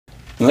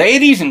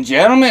Ladies and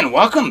gentlemen,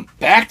 welcome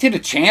back to the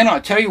channel. I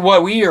tell you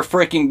what, we are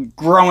freaking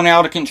growing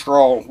out of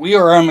control. We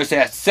are almost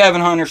at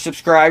 700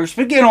 subscribers.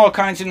 We're getting all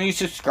kinds of new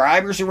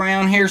subscribers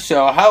around here.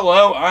 So,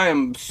 hello, I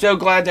am so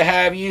glad to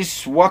have you.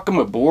 Welcome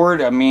aboard.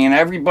 I mean,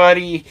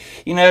 everybody,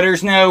 you know,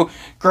 there's no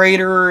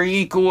greater or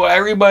equal.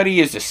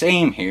 Everybody is the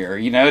same here.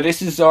 You know,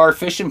 this is our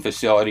fishing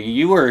facility.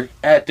 You are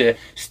at the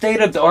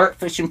state-of-the-art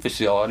fishing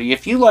facility.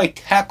 If you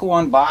like tackle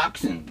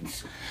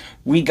unboxings,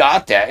 we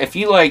got that. If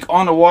you like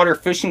on the water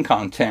fishing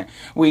content,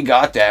 we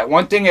got that.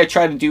 One thing I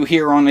try to do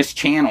here on this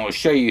channel is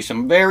show you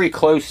some very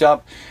close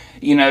up,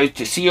 you know,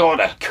 to see all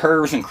the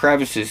curves and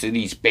crevices of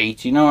these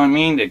baits, you know what I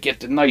mean? To get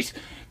the nice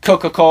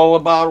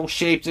Coca-Cola bottle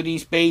shapes of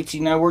these baits,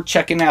 you know, we're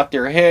checking out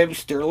their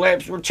hips, their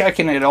lips, we're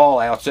checking it all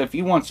out. So if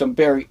you want some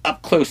very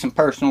up close and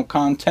personal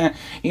content,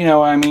 you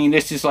know what I mean,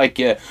 this is like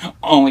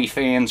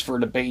OnlyFans for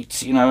the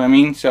baits, you know what I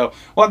mean? So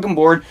welcome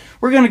aboard.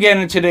 We're going to get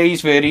into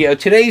today's video.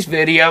 Today's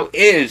video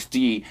is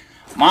the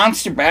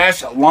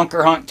Monsterbass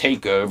Lunkerhunt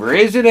Takeover.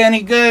 Is it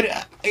any good?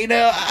 You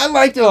know, I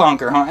like the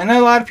Lunkerhunt. I know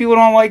a lot of people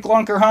don't like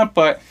Lunkerhunt,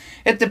 but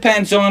it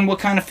depends on what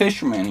kind of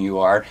fisherman you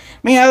are. I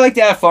mean, I like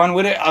to have fun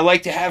with it. I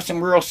like to have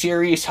some real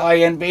serious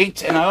high-end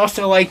baits, and I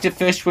also like to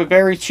fish with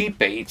very cheap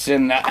baits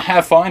and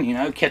have fun, you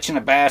know, catching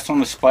a bass on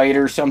the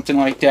spider or something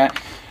like that.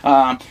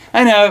 I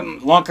know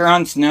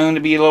Lunkerhunt's known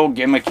to be a little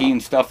gimmicky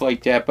and stuff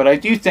like that, but I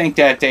do think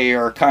that they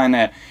are kind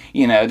of,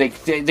 you know, they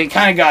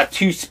kind of got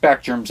two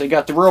spectrums. They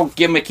got the real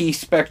gimmicky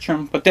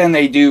spectrum, but then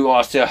they do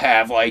also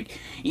have, like,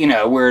 you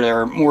know, where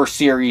there are more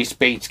serious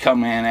baits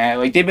come in at.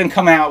 Like, they've been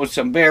coming out with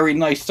some very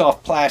nice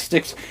soft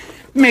plastics.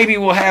 Maybe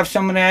we'll have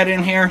some of that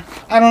in here.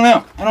 I don't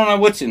know. I don't know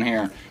what's in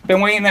here.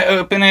 Been waiting to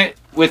open it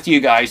with you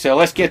guys, so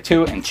let's get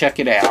to it and check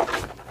it out.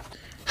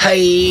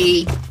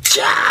 Hey,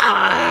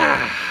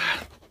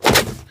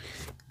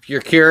 if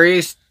you're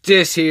curious,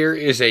 this here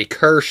is a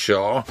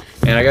Kershaw,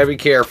 and I gotta be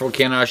careful,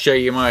 cannot show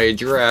you my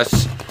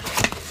address.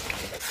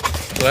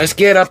 Let's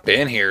get up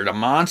in here, the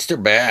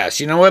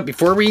Monsterbass. You know what,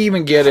 before we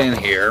even get in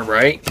here,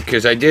 right,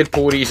 because I did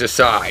pull these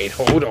aside,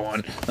 hold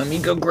on, let me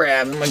go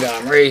grab them. I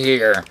got them right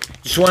here.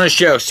 Just want to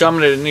show some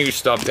of the new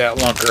stuff that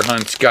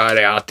Lunkerhunt's got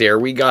out there.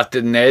 We got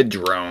the Ned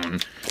drone.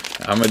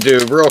 I'm going to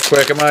do real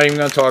quick, I'm not even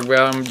going to talk about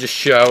it, I'm going to just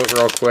show it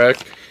real quick.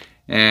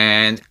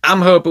 And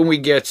I'm hoping we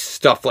get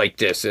stuff like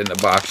this in the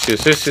box,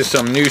 because this is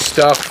some new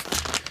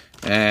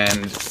stuff,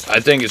 and I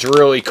think it's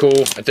really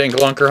cool. I think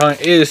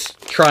Lunkerhunt is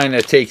trying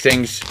to take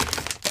things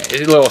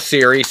a little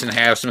serious and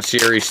have some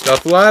serious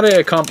stuff. A lot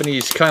of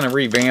companies kind of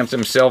revamped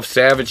themselves.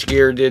 Savage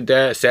Gear did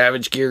that.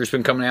 Savage Gear's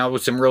been coming out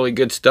with some really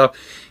good stuff,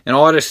 and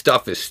all this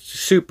stuff is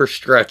super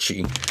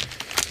stretchy.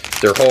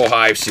 Their whole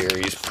Hive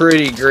series,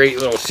 pretty great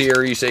little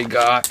series they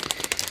got.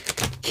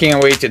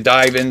 Can't wait to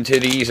dive into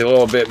these a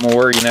little bit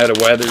more. You know,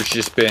 the weather's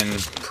just been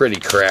pretty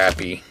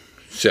crappy.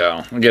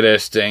 So, look at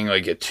this thing,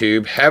 like a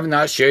tube. Have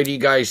not showed you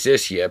guys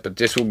this yet, but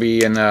this will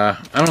be in, I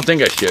don't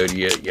think I showed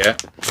you it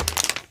yet.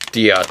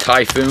 The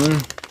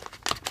Typhoon.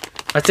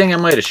 I think I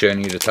might have shown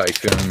you the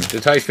Typhoon.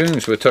 The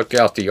Typhoon's what took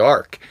out the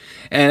Ark.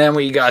 And then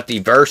we got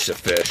the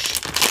Versafish.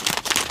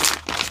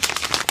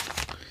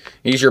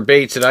 These are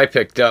baits that I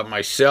picked up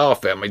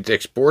myself at my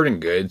Dick's Sporting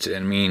Goods.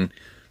 And I mean,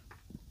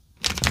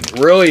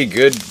 really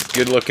good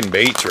looking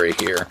baits right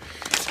here.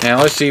 Now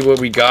let's see what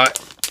we got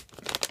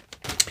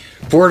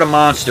for the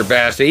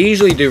Monsterbass. They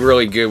usually do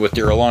really good with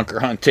their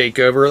Lunkerhunt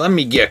Takeover. Let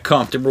me get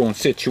comfortable and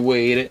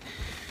situated.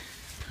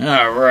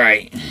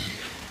 Alright.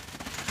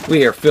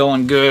 We are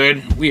feeling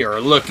good. We are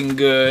looking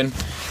good.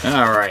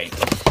 Alright.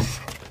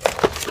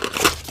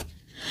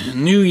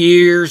 New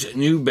Year's,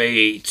 new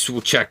baits.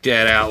 We'll check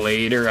that out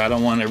later. I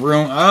don't want to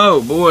ruin...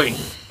 Oh boy.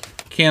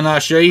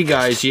 Cannot show you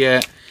guys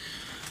yet.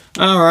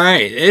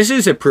 Alright, this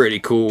is a pretty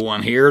cool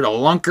one here. The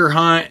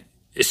Lunkerhunt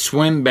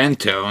Swim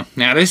Bento.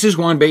 Now, this is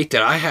one bait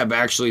that I have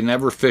actually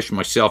never fished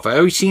myself. I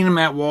always seen them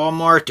at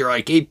Walmart. They're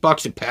like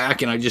 $8 a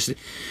pack, and I just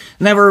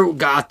never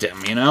got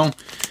them, you know?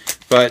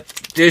 But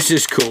this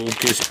is cool,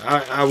 because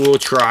I will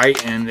try,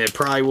 and it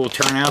probably will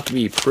turn out to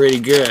be pretty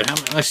good.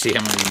 Let's see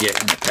how many we get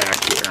in the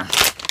pack here.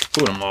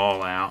 Put them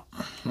all out.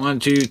 1,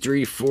 2,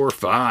 3, 4,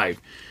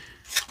 5.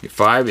 Get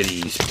 5 of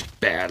these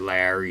bad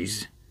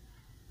Larrys.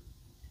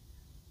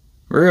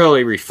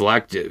 Really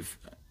reflective.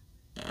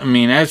 I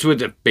mean, that's what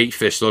the bait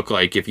fish look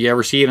like. If you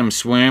ever see them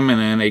swim and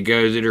then they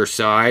go to their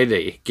side,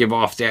 they give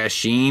off that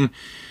sheen.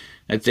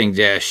 I think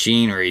that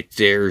sheen right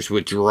there is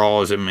what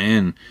draws them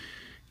in.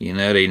 You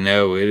know, they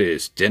know it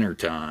is dinner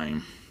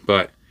time.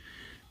 But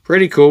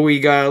pretty cool. We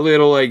got a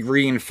little like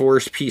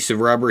reinforced piece of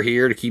rubber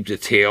here to keep the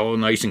tail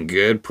nice and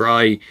good.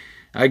 Probably,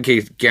 I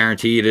can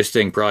guarantee you this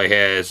thing probably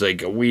has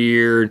like a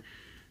weird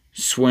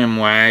swim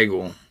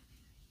waggle.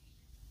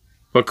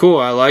 But cool,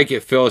 I like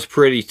it. Feels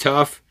pretty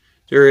tough.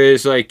 There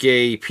is like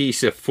a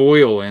piece of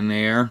foil in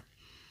there.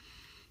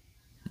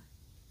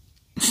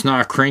 It's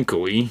not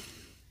crinkly.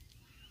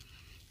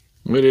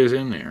 What is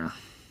in there?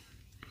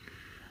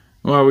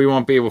 Well, we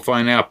won't be able to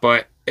find out,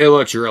 but it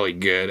looks really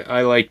good.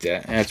 I like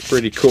that. That's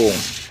pretty cool.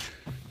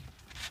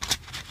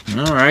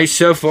 Alright,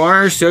 so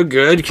far, so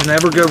good. Can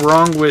never go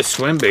wrong with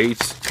swim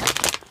baits.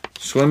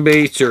 Swim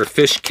baits are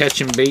fish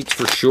catching baits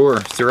for sure.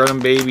 Throw them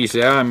babies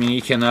out. I mean,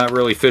 you cannot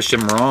really fish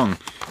them wrong.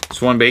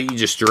 Swim bait you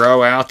just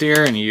throw out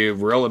there and you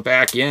reel it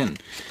back in.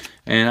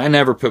 And I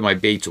never put my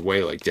baits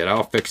away like that.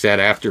 I'll fix that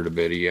after the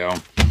video.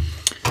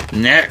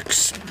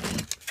 Next.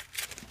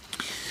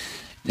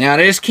 Now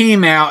this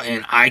came out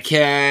in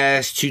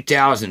iCast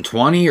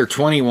 2020 or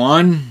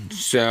 21.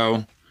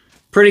 So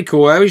pretty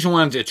cool. I always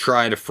wanted to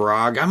try the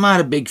frog. I'm not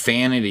a big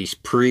fan of these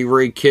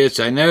pre-rig kits.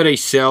 I know they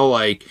sell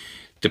like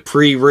the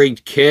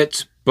pre-rigged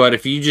kits, but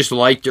if you just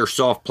like their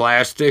soft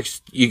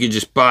plastics, you could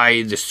just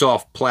buy the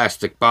soft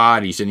plastic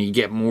bodies and you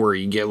get more.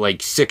 You get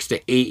like 6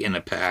 to 8 in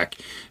a pack.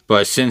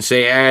 But since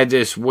they add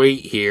this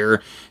weight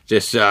here,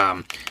 this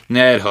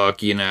Ned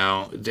hook, you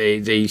know,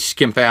 they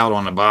skimp out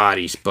on the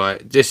bodies.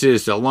 But this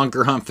is the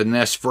Lunkerhunt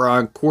Finesse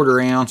Frog,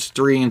 1/4 ounce,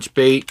 3-inch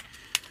bait.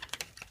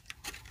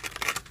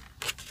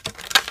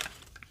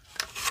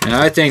 And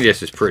I think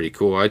this is pretty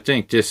cool. I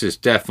think this is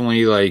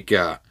definitely like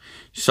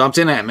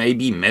something that may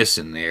be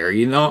missing there.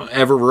 You don't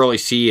ever really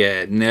see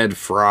a Ned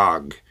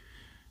frog.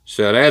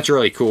 So that's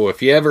really cool.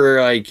 If you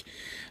ever, like,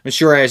 I'm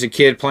sure as a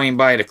kid playing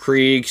by the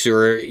creeks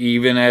or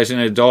even as an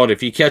adult,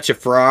 if you catch a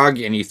frog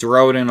and you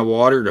throw it in the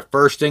water, the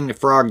first thing the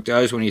frog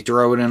does when you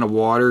throw it in the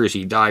water is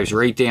he dives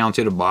right down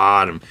to the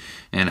bottom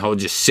and he'll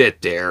just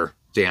sit there,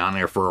 down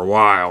there for a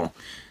while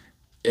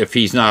if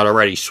he's not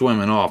already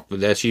swimming off.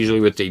 But that's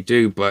usually what they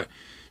do. But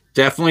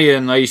definitely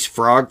a nice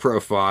frog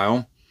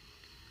profile.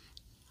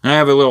 I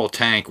have a little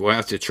tank. We'll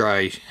have to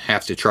try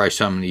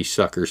some of these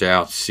suckers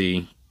out to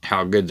see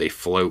how good they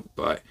float,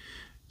 but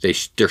they're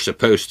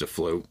supposed to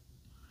float.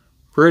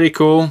 Pretty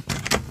cool.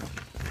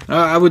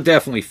 I would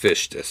definitely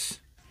fish this.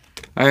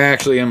 I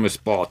actually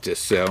almost bought this,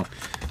 so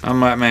I'm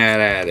not mad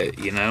at it,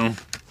 you know.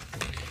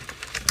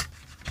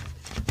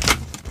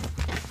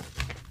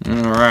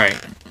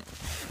 Alright.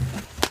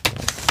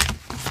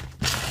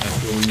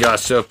 That's what we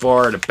got so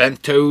far, the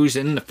bentos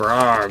and the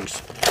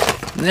frogs.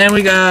 And then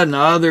we got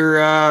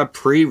another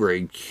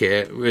pre-rig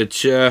kit,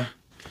 which, alright.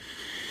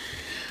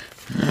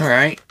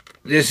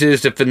 This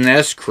is the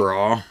Finesse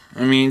Craw.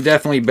 I mean,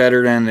 definitely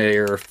better than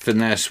their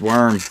Finesse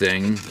Worm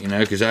thing, you know,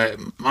 because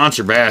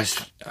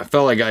Monsterbass, I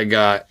felt like I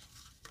got,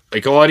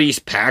 like all these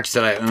packs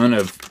that I own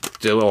of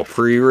the little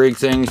pre-rig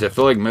things, I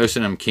feel like most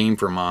of them came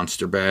from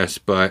Monsterbass,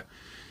 but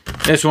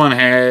this one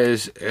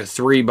has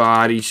 3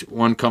 bodies.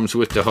 One comes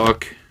with the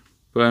hook,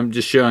 but I'm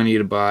just showing you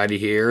the body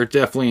here.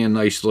 Definitely a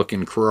nice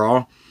looking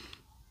craw.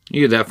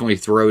 You could definitely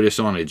throw this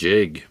on a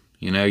jig.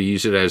 You know,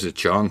 use it as a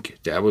chunk.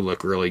 That would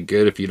look really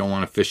good if you don't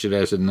want to fish it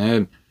as a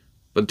Ned.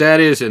 But that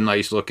is a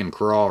nice looking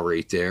craw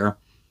right there.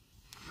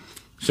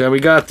 So we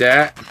got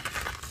that.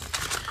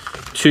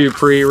 2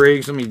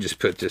 pre-rigs. Let me just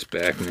put this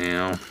back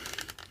now.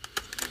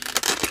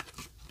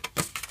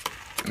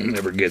 I'll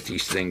never get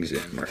these things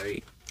in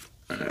right.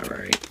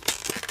 Alright.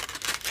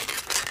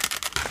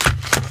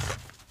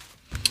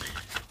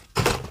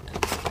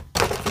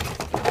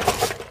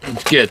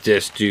 Let's get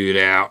this dude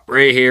out.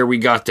 Right here we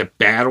got the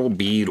Battle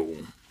Beetle.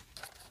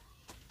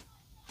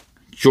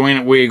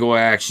 Joint wiggle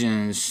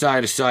action,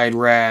 side-to-side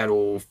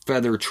rattle,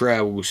 feather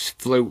trebles,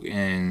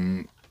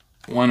 floating,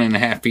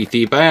 1.5 feet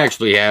deep. I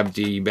actually have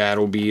the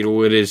Battle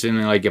Beetle. It is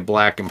in like a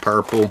black and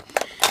purple.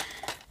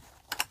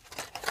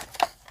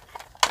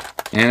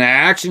 And the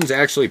action's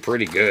actually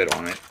pretty good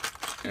on it.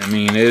 I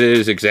mean, it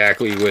is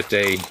exactly what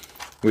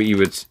you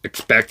would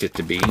expect it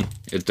to be.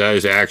 It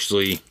does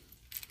actually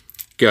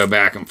go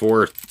back and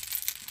forth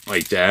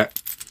like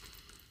that.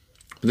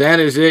 That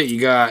is it. You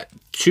got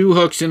 2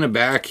 hooks in the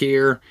back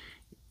here.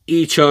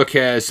 Each hook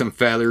has some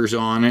feathers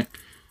on it.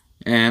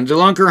 And the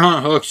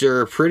Lunkerhunt hooks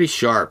are pretty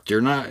sharp.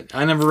 They're not,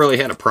 I never really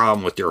had a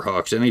problem with their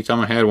hooks. Anytime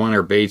I had one of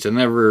their baits, I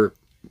never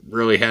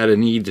really had a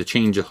need to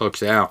change the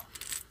hooks out.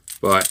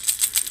 But,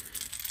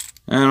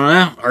 I don't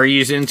know. Are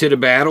you into the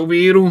Battle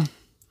Beetle?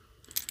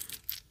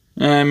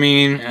 I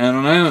mean, I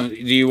don't know. Do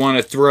you want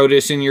to throw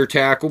this in your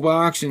tackle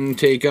box and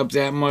take up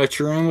that much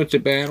room with the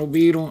Battle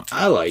Beetle?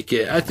 I like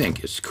it. I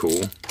think it's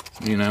cool,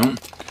 you know.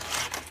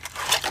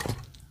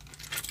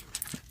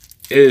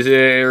 Is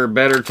there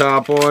better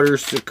top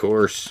waters? Of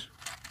course.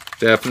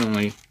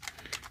 Definitely.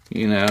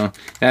 You know,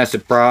 that's the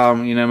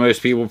problem. You know,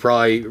 most people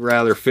probably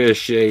rather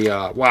fish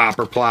a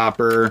whopper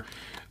plopper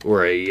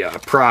or a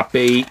prop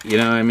bait, you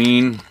know what I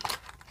mean?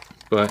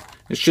 But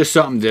it's just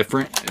something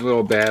different. A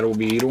little Battle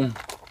Beetle.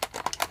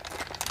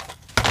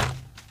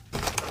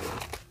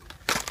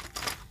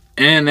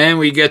 And then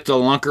we get the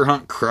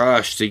Lunkerhunt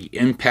Crush, the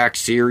Impact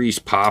Series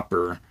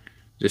Popper.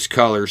 This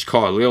color is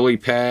called Lily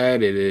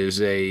Pad. It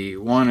is a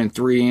 1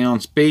 3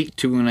 ounce bait,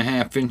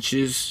 2.5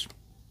 inches.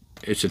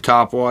 It's a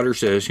top water,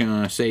 so it's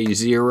going to say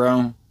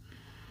 0.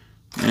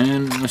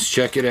 And let's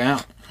check it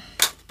out.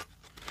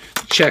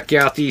 Check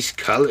out these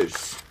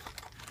colors.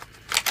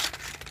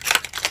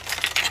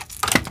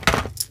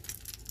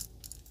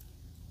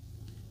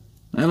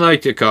 I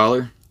like the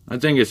color. I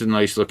think it's a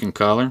nice looking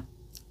color.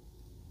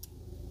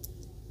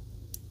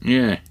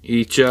 Yeah,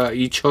 each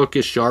hook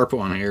is sharp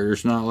on here.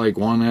 There's not like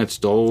one that's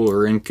dull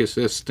or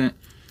inconsistent.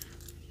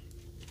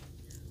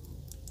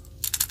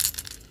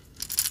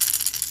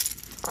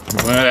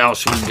 What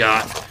else we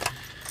got?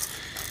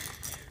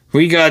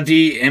 We got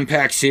the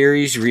Impact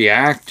Series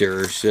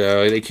Reactor.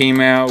 So they came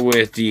out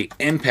with the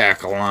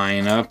Impact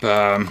lineup.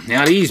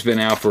 Now these been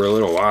out for a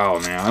little while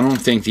now. I don't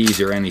think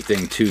these are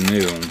anything too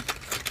new.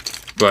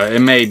 But it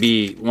may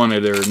be one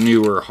of their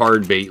newer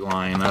hard bait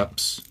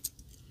lineups.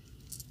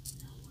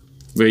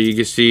 But you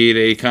can see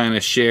they kind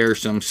of share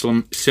some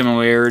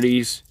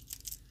similarities.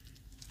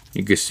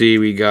 You can see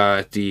we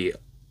got the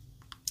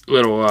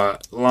little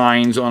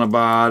lines on the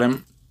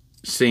bottom.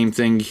 Same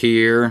thing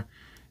here.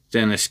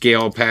 Then the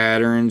scale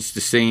patterns,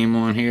 the same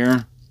on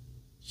here.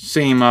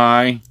 Same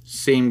eye,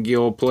 same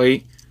gill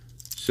plate.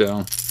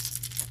 So,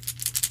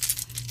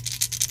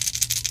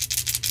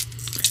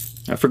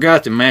 I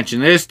forgot to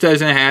mention, this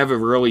doesn't have a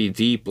really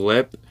deep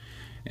lip.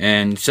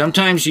 And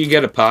sometimes you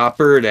get a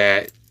popper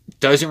that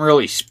doesn't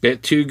really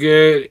spit too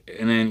good.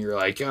 And then you're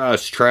like, oh,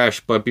 it's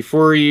trash. But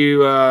before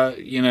you,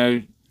 you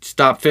know,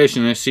 stop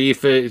fishing and see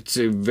if it's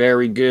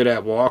very good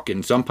at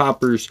walking. Some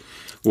poppers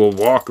will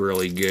walk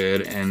really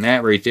good, and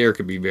that right there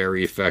could be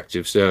very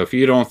effective. So if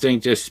you don't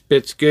think this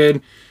spits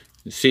good,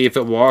 see if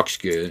it walks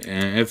good,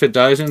 and if it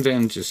doesn't,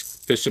 then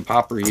just fish a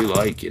popper you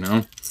like, you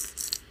know.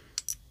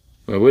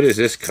 Well, what is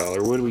this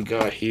color? What do we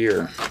got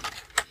here?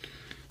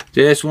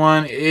 This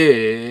one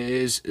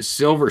is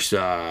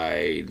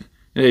Silverside.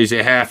 There's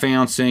a 1/2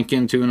 ounce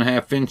sinking,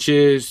 2.5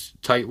 inches,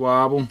 tight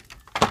wobble.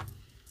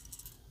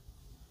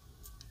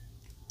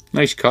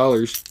 Nice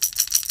colors.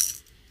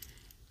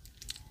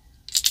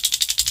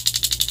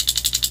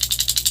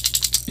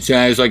 So it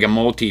has like a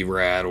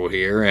multi-rattle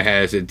here. It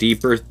has a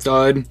deeper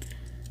thud.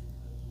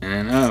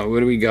 And oh, what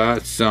do we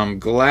got? Some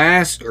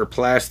glass or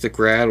plastic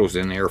rattles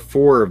in there.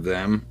 4 of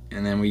them.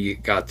 And then we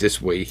got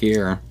this way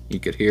here. You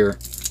could hear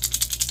it.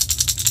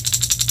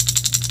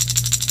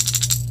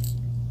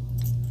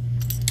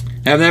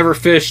 I've never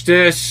fished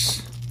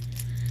this.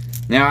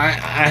 Now, I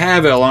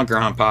have a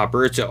Lunkerhunt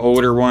popper. It's an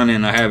older one,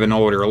 and I have an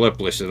older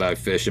lipless that I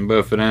fished. And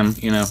both of them,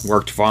 you know,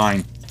 worked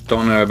fine.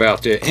 Don't know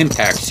about the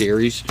Impact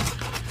Series.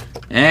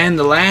 And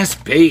the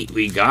last bait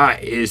we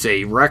got is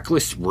a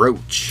Reckless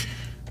Roach.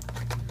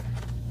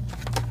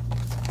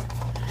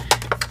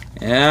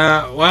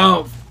 Yeah,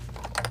 well,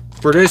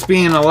 for this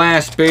being the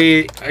last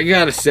bait, I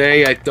gotta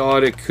say, I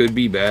thought it could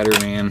be better,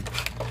 man.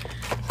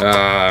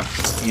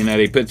 You know,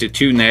 they put the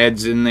 2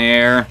 Neds in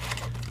there.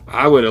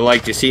 I would have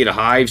liked to see the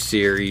Hive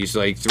series,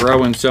 like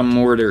throwing some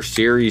more of their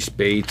series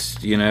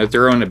baits, you know,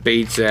 throwing the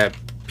baits that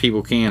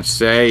people can't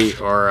say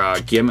are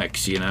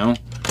gimmicks, you know.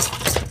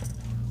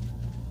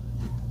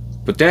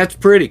 But that's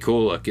pretty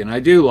cool looking.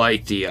 I do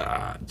like the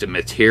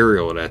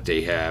material that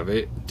they have.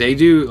 They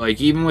do,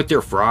 like, even with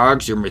their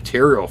frogs, their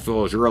material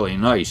feels really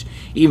nice.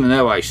 Even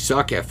though I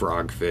suck at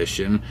frog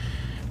fishing,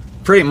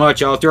 pretty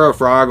much I'll throw a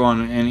frog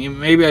on, and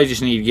maybe I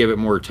just need to give it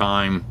more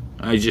time.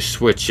 I just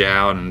switch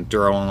out and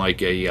throw on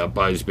like a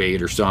buzz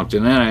bait or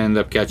something, and I end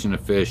up catching a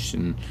fish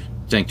and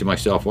think to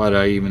myself, why do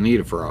I even need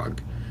a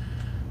frog?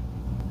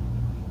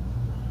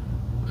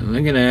 And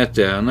look at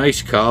that,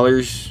 nice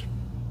colors.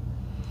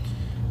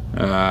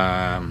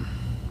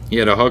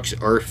 Yeah, the hooks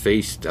are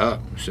faced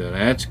up, so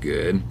that's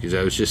good, because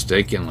I was just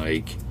thinking,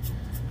 like,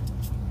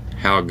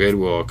 how good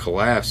will it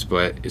collapse?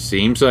 But it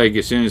seems like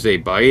as soon as they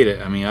bite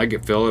it, I mean, I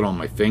could feel it on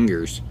my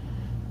fingers.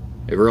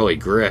 It really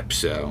grips,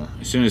 so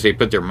as soon as they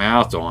put their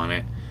mouth on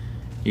it,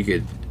 you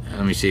could,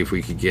 let me see if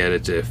we could get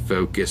it to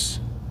focus.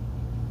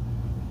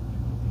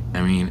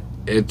 I mean,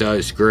 it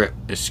does grip.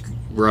 It's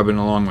rubbing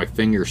along my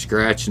finger,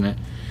 scratching it.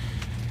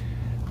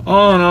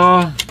 All in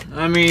all,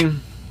 I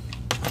mean,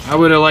 I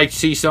would have liked to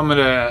see some of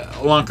the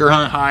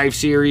Lunkerhunt Hive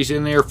series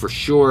in there for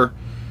sure,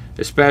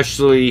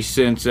 especially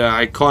since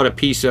I caught a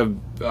piece of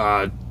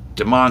the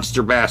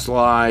Monsterbass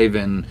Live,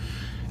 and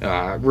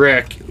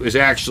Rick was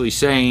actually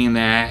saying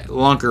that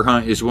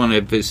Lunkerhunt is one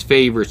of his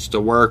favorites to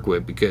work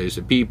with, because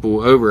the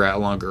people over at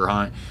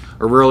Lunkerhunt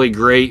are really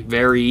great,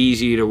 very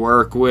easy to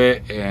work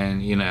with,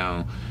 and you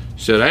know,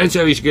 so that's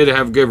always good to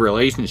have a good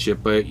relationship.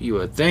 But you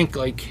would think,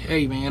 like,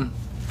 hey man,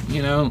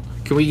 you know,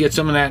 can we get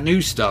some of that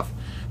new stuff?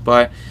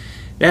 But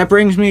that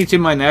brings me to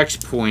my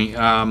next point.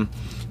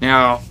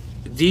 Now,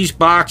 these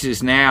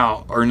boxes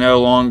now are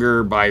no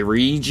longer by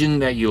region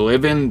that you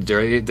live in.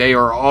 They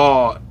are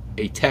all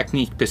a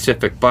Technique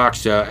Pacific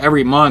box. So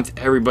every month,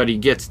 everybody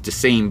gets the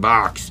same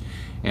box.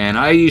 And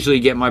I usually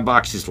get my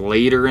boxes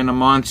later in the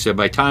month. So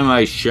by the time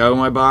I show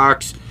my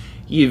box,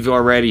 you've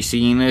already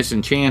seen this.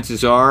 And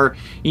chances are,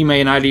 you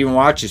may not even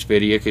watch this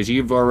video, because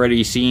you've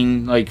already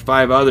seen like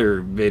 5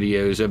 other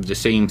videos of the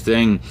same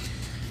thing.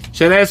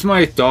 So that's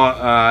my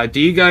thought.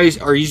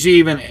 Are you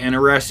even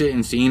interested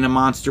in seeing the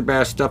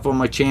Monsterbass stuff on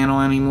my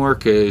channel anymore?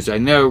 Because I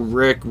know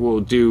Rick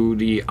will do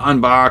the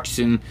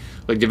unboxing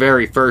like the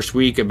very first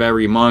week of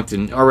every month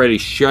and already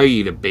show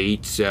you the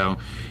bait. So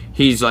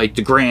he's like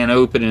the grand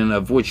opening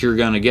of what you're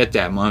going to get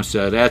that month.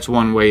 So that's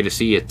one way to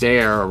see it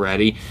there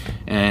already.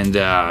 And,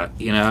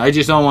 you know, I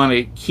just don't want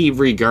to keep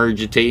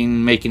regurgitating,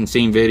 making the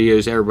same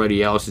videos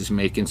everybody else is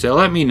making. So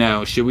let me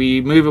know. Should we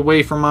move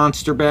away from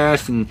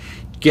Monsterbass and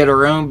get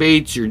our own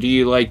baits, or do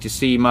you like to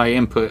see my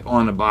input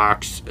on the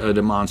box of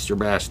the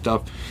Monsterbass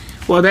stuff?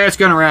 well, that's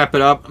going to wrap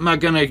it up. I'm not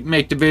going to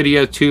make the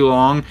video too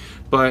long,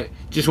 but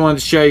just wanted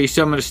to show you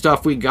some of the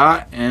stuff we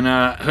got, and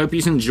hope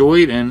you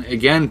enjoyed. And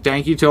again,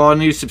 thank you to all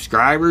new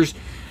subscribers.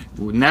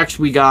 Next,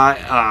 we got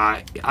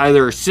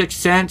either 6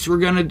 cents we're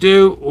going to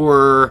do,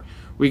 or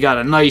we got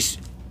a nice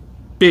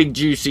big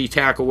juicy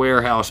tackle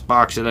warehouse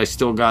box that I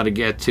still got to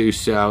get to.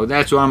 So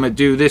that's what I'm going to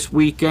do this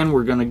weekend.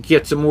 We're going to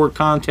get some more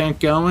content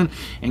going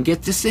and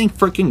get this thing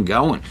freaking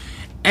going.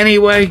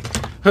 Anyway,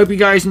 hope you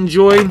guys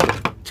enjoyed.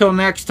 Till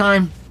next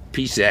time,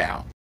 peace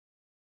out.